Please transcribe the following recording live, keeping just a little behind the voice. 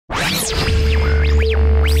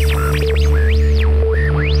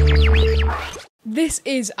This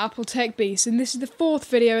is AppleTechBeast, and this is the 4th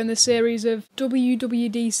video in the series of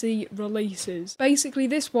WWDC Releases. Basically,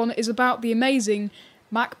 this one is about the amazing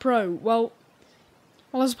Mac Pro. Well,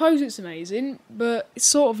 I suppose it's amazing, but it's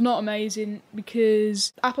sort of not amazing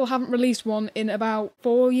because Apple haven't released one in about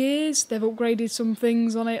 4 years. They've upgraded some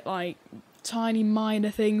things on it, like tiny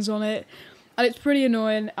minor things on it, and it's pretty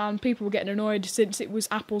annoying, and people were getting annoyed since it was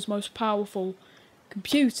Apple's most powerful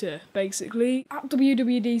computer, basically. At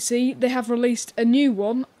WWDC, they have released a new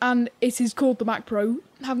one, and it is called the Mac Pro.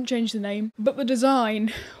 Haven't changed the name, but the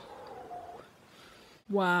design...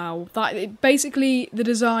 wow. Basically, the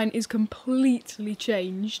design is completely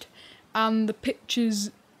changed, and the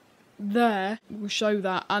pictures there will show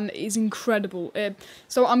that, and it is incredible.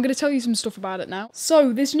 So I'm going to tell you some stuff about it now.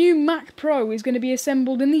 So, this new Mac Pro is going to be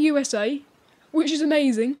assembled in the USA, which is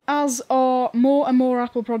amazing, as are more and more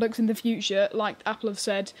Apple products in the future, like Apple have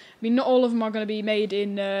said. I mean, not all of them are going to be made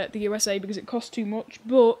in the USA because it costs too much,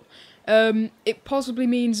 but it possibly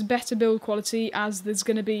means better build quality, as there's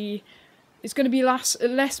going to be... it's going to be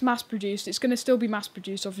less mass-produced. It's going to still be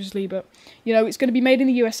mass-produced, obviously, but, you know, it's going to be made in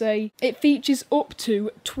the USA. It features up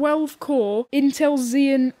to 12-core Intel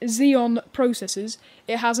Xeon processors.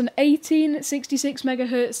 It has an 1866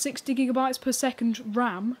 MHz, 60GB per second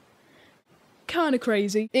RAM. Kind of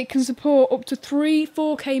crazy. It can support up to 3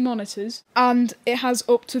 4K monitors, and it has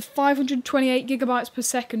up to 528GB per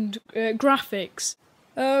second graphics.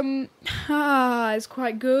 It's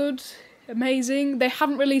quite good. Amazing. They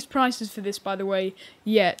haven't released prices for this, by the way,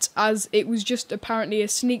 yet, as it was just apparently a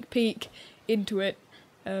sneak peek into it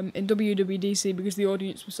in WWDC because the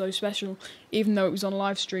audience was so special, even though it was on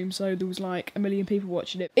live stream, so there was like 1 million people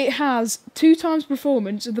watching it. It has 2 times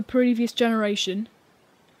performance of the previous generation,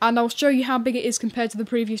 and I'll show you how big it is compared to the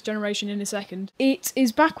previous generation in a second. It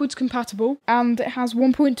is backwards compatible, and it has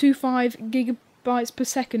 1.25GB per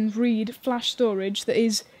second read flash storage that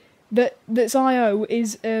is... that's I/O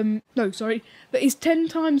is, that is 10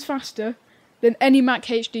 times faster than any Mac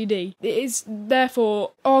HDD. It is,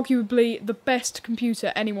 therefore, arguably the best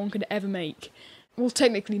computer anyone could ever make. Well,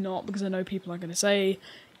 technically not, because I know people are going to say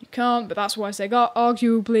you can't, but that's why I say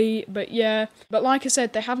arguably, but yeah. But like I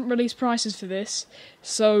said, they haven't released prices for this,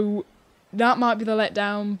 so that might be the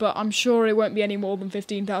letdown, but I'm sure it won't be any more than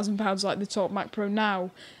 £15,000 like the top Mac Pro now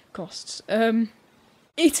costs.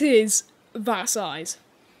 It is that size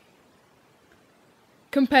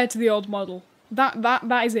compared to the old model.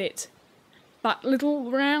 That is it. That little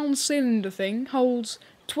round cylinder thing holds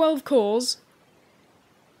 12 cores.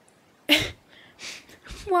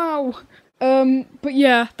 Wow. But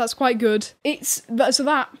yeah, that's quite good. So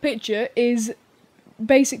that picture is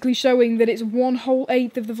basically showing that it's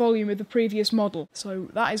 1/8 of the volume of the previous model. So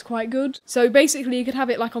that is quite good. So basically you could have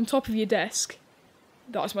it like on top of your desk.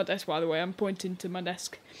 That's my desk, by the way, I'm pointing to my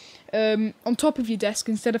desk. On top of your desk,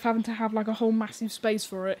 instead of having to have like a whole massive space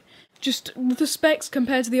for it. Just the specs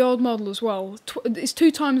compared to the old model as well. It's 2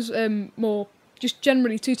 times more, just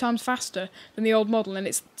generally 2 times faster than the old model, and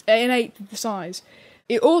it's an 1/8 of the size.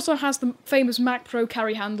 It also has the famous Mac Pro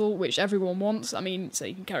carry handle, which everyone wants. I mean, so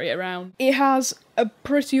you can carry it around. It has a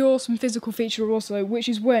pretty awesome physical feature also, which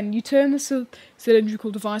is when you turn the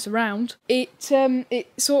cylindrical device around, it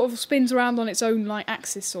sort of spins around on its own like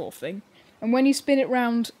axis sort of thing. And when you spin it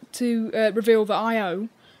round to reveal the I/O,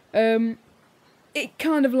 it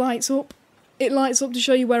kind of lights up. It lights up to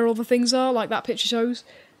show you where all the things are, like that picture shows.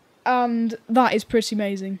 And that is pretty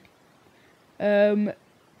amazing. But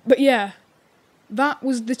yeah, that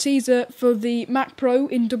was the teaser for the Mac Pro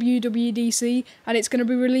in WWDC, and it's going to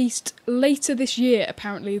be released later this year,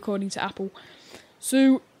 apparently, according to Apple.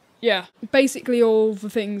 So, yeah, basically all the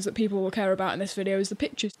things that people will care about in this video is the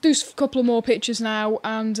pictures. Do a couple more pictures now,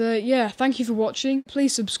 and yeah, thank you for watching.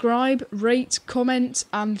 Please subscribe, rate, comment,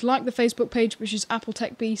 and like the Facebook page, which is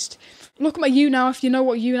AppleTechBeast. Look at my YouNow if you know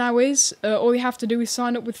what YouNow is. All you have to do is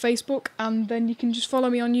sign up with Facebook, and then you can just follow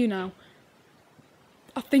me on YouNow.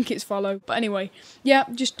 I think it's follow, but anyway, yeah,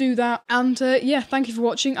 just do that, and yeah, thank you for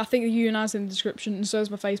watching. I think the YouNow's in the description, and so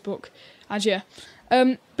is my Facebook, and yeah.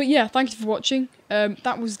 But yeah, thank you for watching.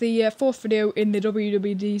 That was the 4th video in the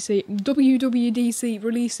WWDC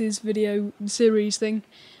Releases video series thing.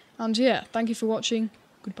 And yeah, thank you for watching.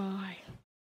 Goodbye.